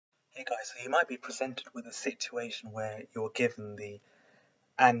Hey guys, so you might be presented with a situation where you're given the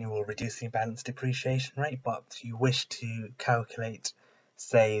annual reducing balance depreciation rate, but you wish to calculate,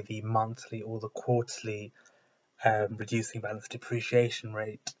 say, the monthly or the quarterly reducing balance depreciation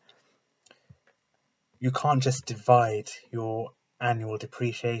rate. You can't just divide your annual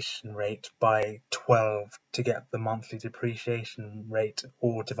depreciation rate by 12 to get the monthly depreciation rate,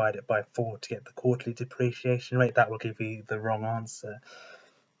 or divide it by 4 to get the quarterly depreciation rate. That will give you the wrong answer.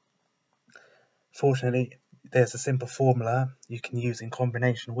 Fortunately, there's a simple formula you can use in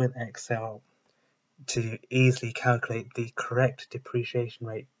combination with Excel to easily calculate the correct depreciation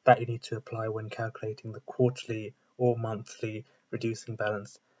rate that you need to apply when calculating the quarterly or monthly reducing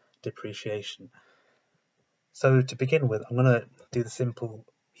balance depreciation. So to begin with, I'm going to do the simple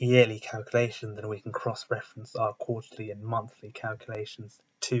yearly calculation, then we can cross-reference our quarterly and monthly calculations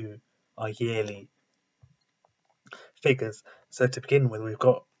to our yearly figures. So to begin with, we've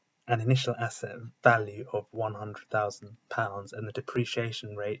got an initial asset value of £100,000 and the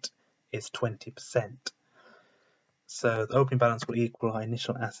depreciation rate is 20%. So the opening balance will equal our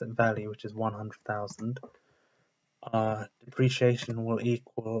initial asset value, which is 100,000. Our depreciation will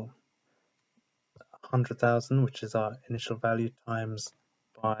equal 100,000, which is our initial value, times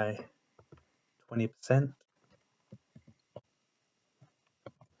by 20%.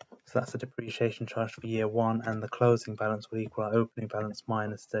 So that's the depreciation charge for year one, and the closing balance will equal our opening balance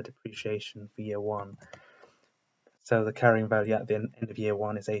minus the depreciation for year one. So the carrying value at the end of year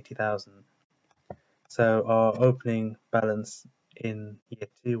one is 80,000. So our opening balance in year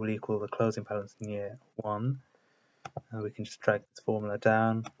two will equal the closing balance in year one. And we can just drag this formula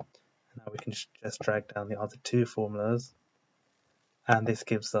down. And now we can just drag down the other two formulas. And this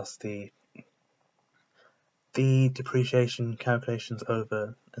gives us the depreciation calculations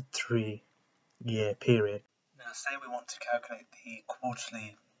over a 3-year period. Now say we want to calculate the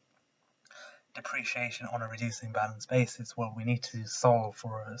quarterly depreciation on a reducing balance basis. Well, we need to solve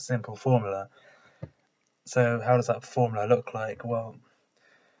for a simple formula. So how does that formula look like? Well,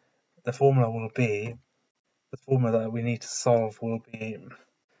 the formula that we need to solve will be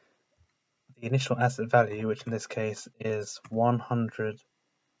the initial asset value, which in this case is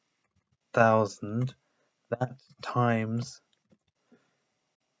 100,000, that times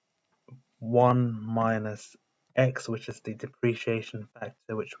 1 minus x, which is the depreciation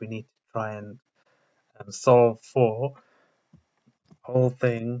factor, which we need to try and solve for, whole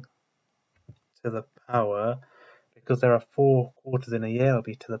thing to the power, because there are 4 quarters in a year, it'll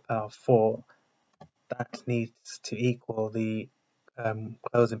be to the power of 4. That needs to equal the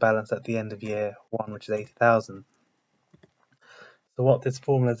closing balance at the end of year one, which is 80,000. So what this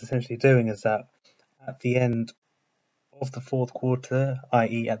formula is essentially doing is that at the end of the 4th quarter,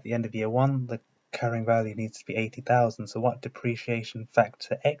 i.e. at the end of year one, the carrying value needs to be 80,000. So what depreciation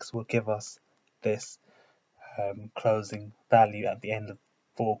factor x will give us this closing value at the end of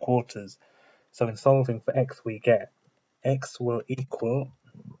 4 quarters? So in solving for x, we get x will equal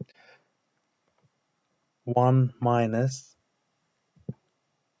 1 minus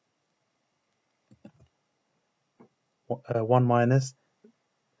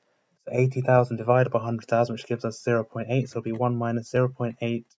 80,000 divided by 100,000, which gives us 0.8. So it'll be 1 minus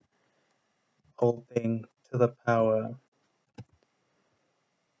 0.8 whole thing to the power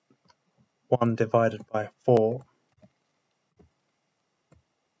 1 divided by 4,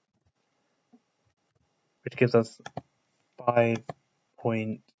 which gives us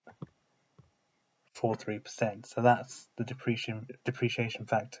 5.43%. So that's the depreciation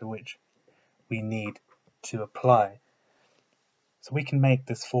factor which we need to apply. So we can make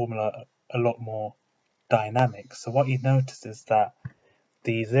this formula a lot more dynamic. So what you notice is that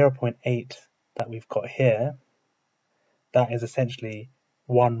the 0.8 that we've got here, that is essentially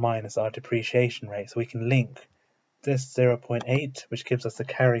 1 minus our depreciation rate. So we can link this 0.8, which gives us the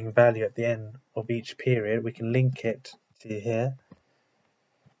carrying value at the end of each period, we can link it to here.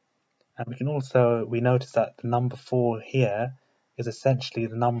 And we can also, we notice that the number 4 here is essentially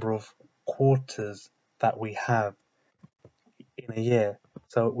the number of quarters that we have in a year.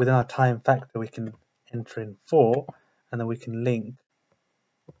 So within our time factor, we can enter in 4, and then we can link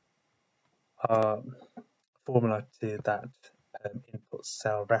our formula to that input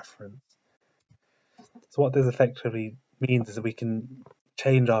cell reference. So what this effectively means is that we can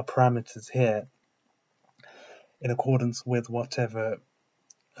change our parameters here in accordance with whatever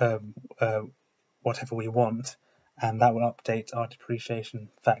we want, and that will update our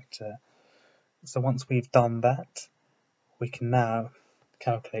depreciation factor. So once we've done that, we can now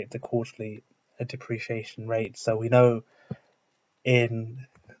calculate the quarterly depreciation rate. So we know in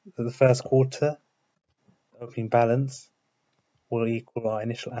the first quarter, opening balance will equal our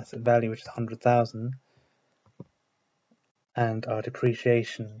initial asset value, which is 100,000, and our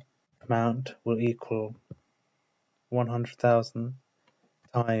depreciation amount will equal 100,000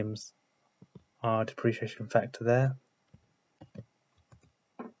 times our depreciation factor there,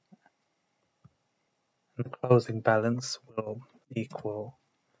 and the closing balance will equal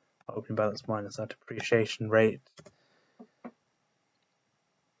our opening balance minus our depreciation rate. And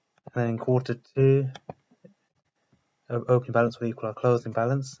then in quarter 2, opening balance will equal our closing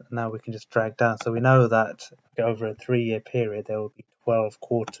balance, and now we can just drag down. So we know that over a 3-year period there will be 12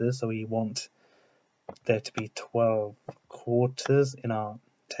 quarters, so we want there to be 12 quarters in our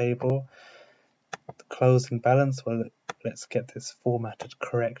table. The closing balance, well, let's get this formatted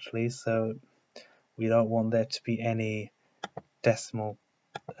correctly, so we don't want there to be any decimal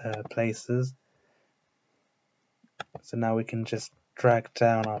places. So now we can just drag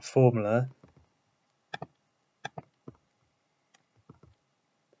down our formula,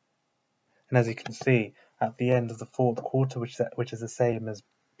 and as you can see, at the end of the 4th quarter, which is the same as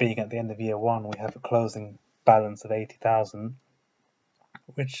being at the end of year 1, we have a closing balance of 80,000,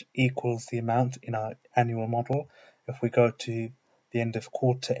 which equals the amount in our annual model. If we go to the end of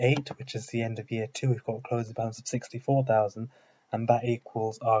quarter 8, which is the end of year 2, we've got a closing balance of 64,000, and that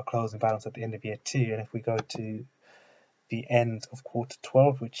equals our closing balance at the end of year 2. And if we go to the end of quarter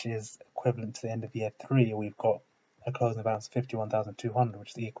 12, which is equivalent to the end of year 3, we've got a closing balance of 51,200,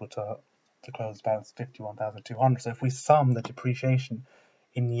 which is equal to the closing balance of 51,200. So if we sum the depreciation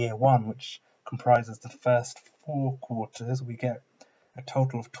in year 1, which comprises the first 4 quarters, we get a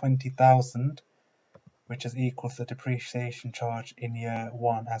total of 20,000, which is equal to the depreciation charge in year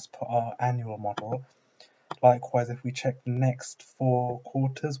 1 as per our annual model. Likewise, if we check the next 4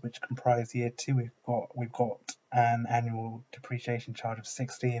 quarters, which comprise year 2, we've got an annual depreciation charge of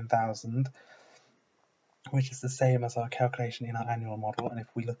 16,000, which is the same as our calculation in our annual model. And if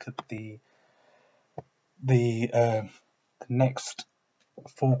we look at the next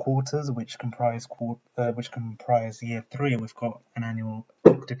 4 quarters, which comprise year 3, we've got an annual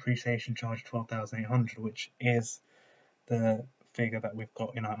depreciation charge of 12,800, which is the figure that we've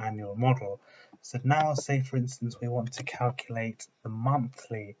got in our annual model. So now, say for instance, we want to calculate the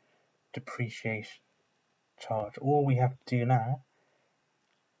monthly depreciation charge. All we have to do now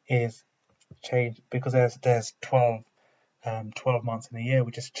is change, because there's 12 months in a year,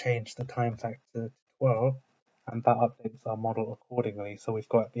 we just change the time factor to 12, and that updates our model accordingly. So we've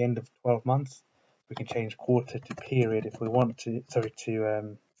got at the end of 12 months, we can change quarter to period if we want to,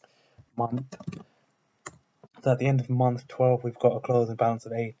 to month. So at the end of month 12, we've got a closing balance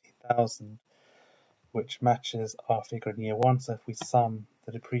of 80,000, which matches our figure in year 1. So if we sum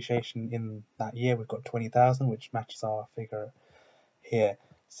the depreciation in that year, we've got 20,000, which matches our figure here.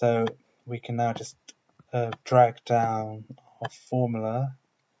 So we can now just drag down our formula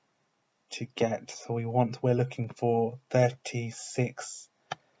to get, so we're looking for 36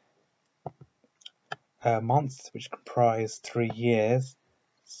 months, which comprise 3 years.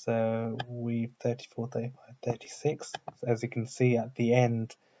 So we've 34, 35, 36. So as you can see at the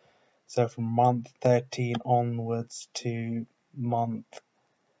end, so from month 13 onwards to month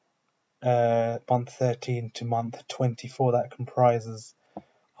 13 to month 24, that comprises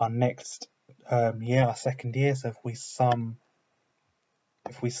our next year, our second year. So if we sum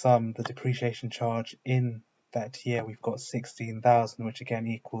the depreciation charge in that year, we've got 16,000, which again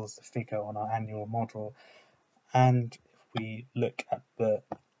equals the figure on our annual model. And if we look at the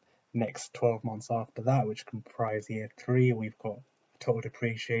next 12 months after that, which comprise year 3, we've got total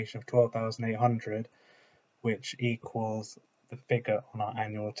depreciation of 12,800, which equals the figure on our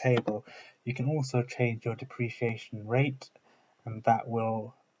annual table. You can also change your depreciation rate, and that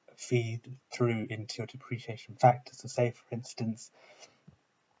will feed through into your depreciation factor. So say for instance,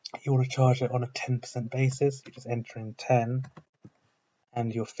 you want to charge it on a 10% basis, you just enter in 10,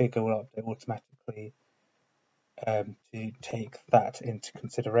 and your figure will update automatically to take that into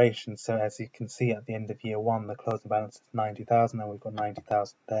consideration. So as you can see, at the end of year 1, the closing balance is 90,000, and we've got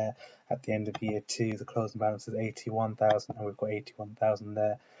 90,000 there. At the end of year 2, the closing balance is 81,000, and we've got 81,000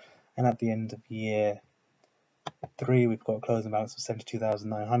 there. And at the end of year 3, we've got a closing balance of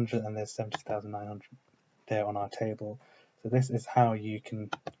 72,900, and there's 70,900 there on our table. So this is how you can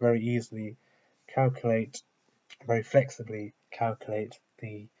very easily calculate, very flexibly calculate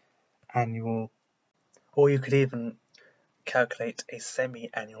the annual, or you could even calculate a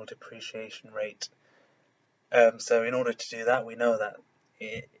semi-annual depreciation rate. So in order to do that, we know that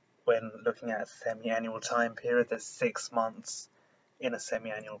when looking at a semi-annual time period, there's 6 months in a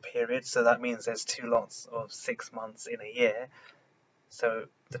semi-annual period. So that means there's 2 lots of 6 months in a year. So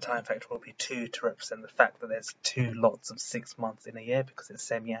the time factor will be 2 to represent the fact that there's 2 lots of 6 months in a year because it's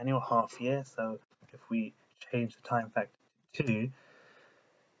semi-annual, half year. So if we change the time factor to 2,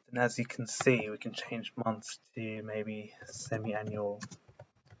 then as you can see, we can change months to maybe semi-annual.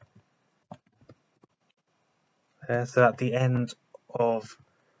 So at the end of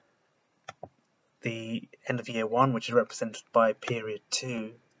year 1, which is represented by period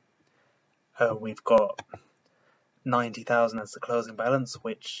 2, we've got 90,000 as the closing balance,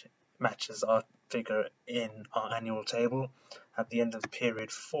 which matches our figure in our annual table. At the end of period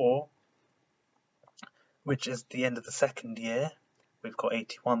 4, which is the end of the second year, we've got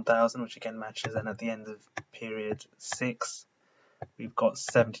 81,000, which again matches, and at the end of period 6, we've got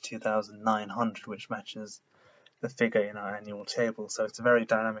 72,900, which matches the figure in our annual table. So it's a very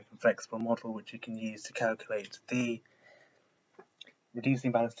dynamic and flexible model which you can use to calculate the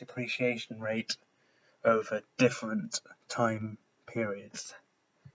reducing balance depreciation rate over different time periods.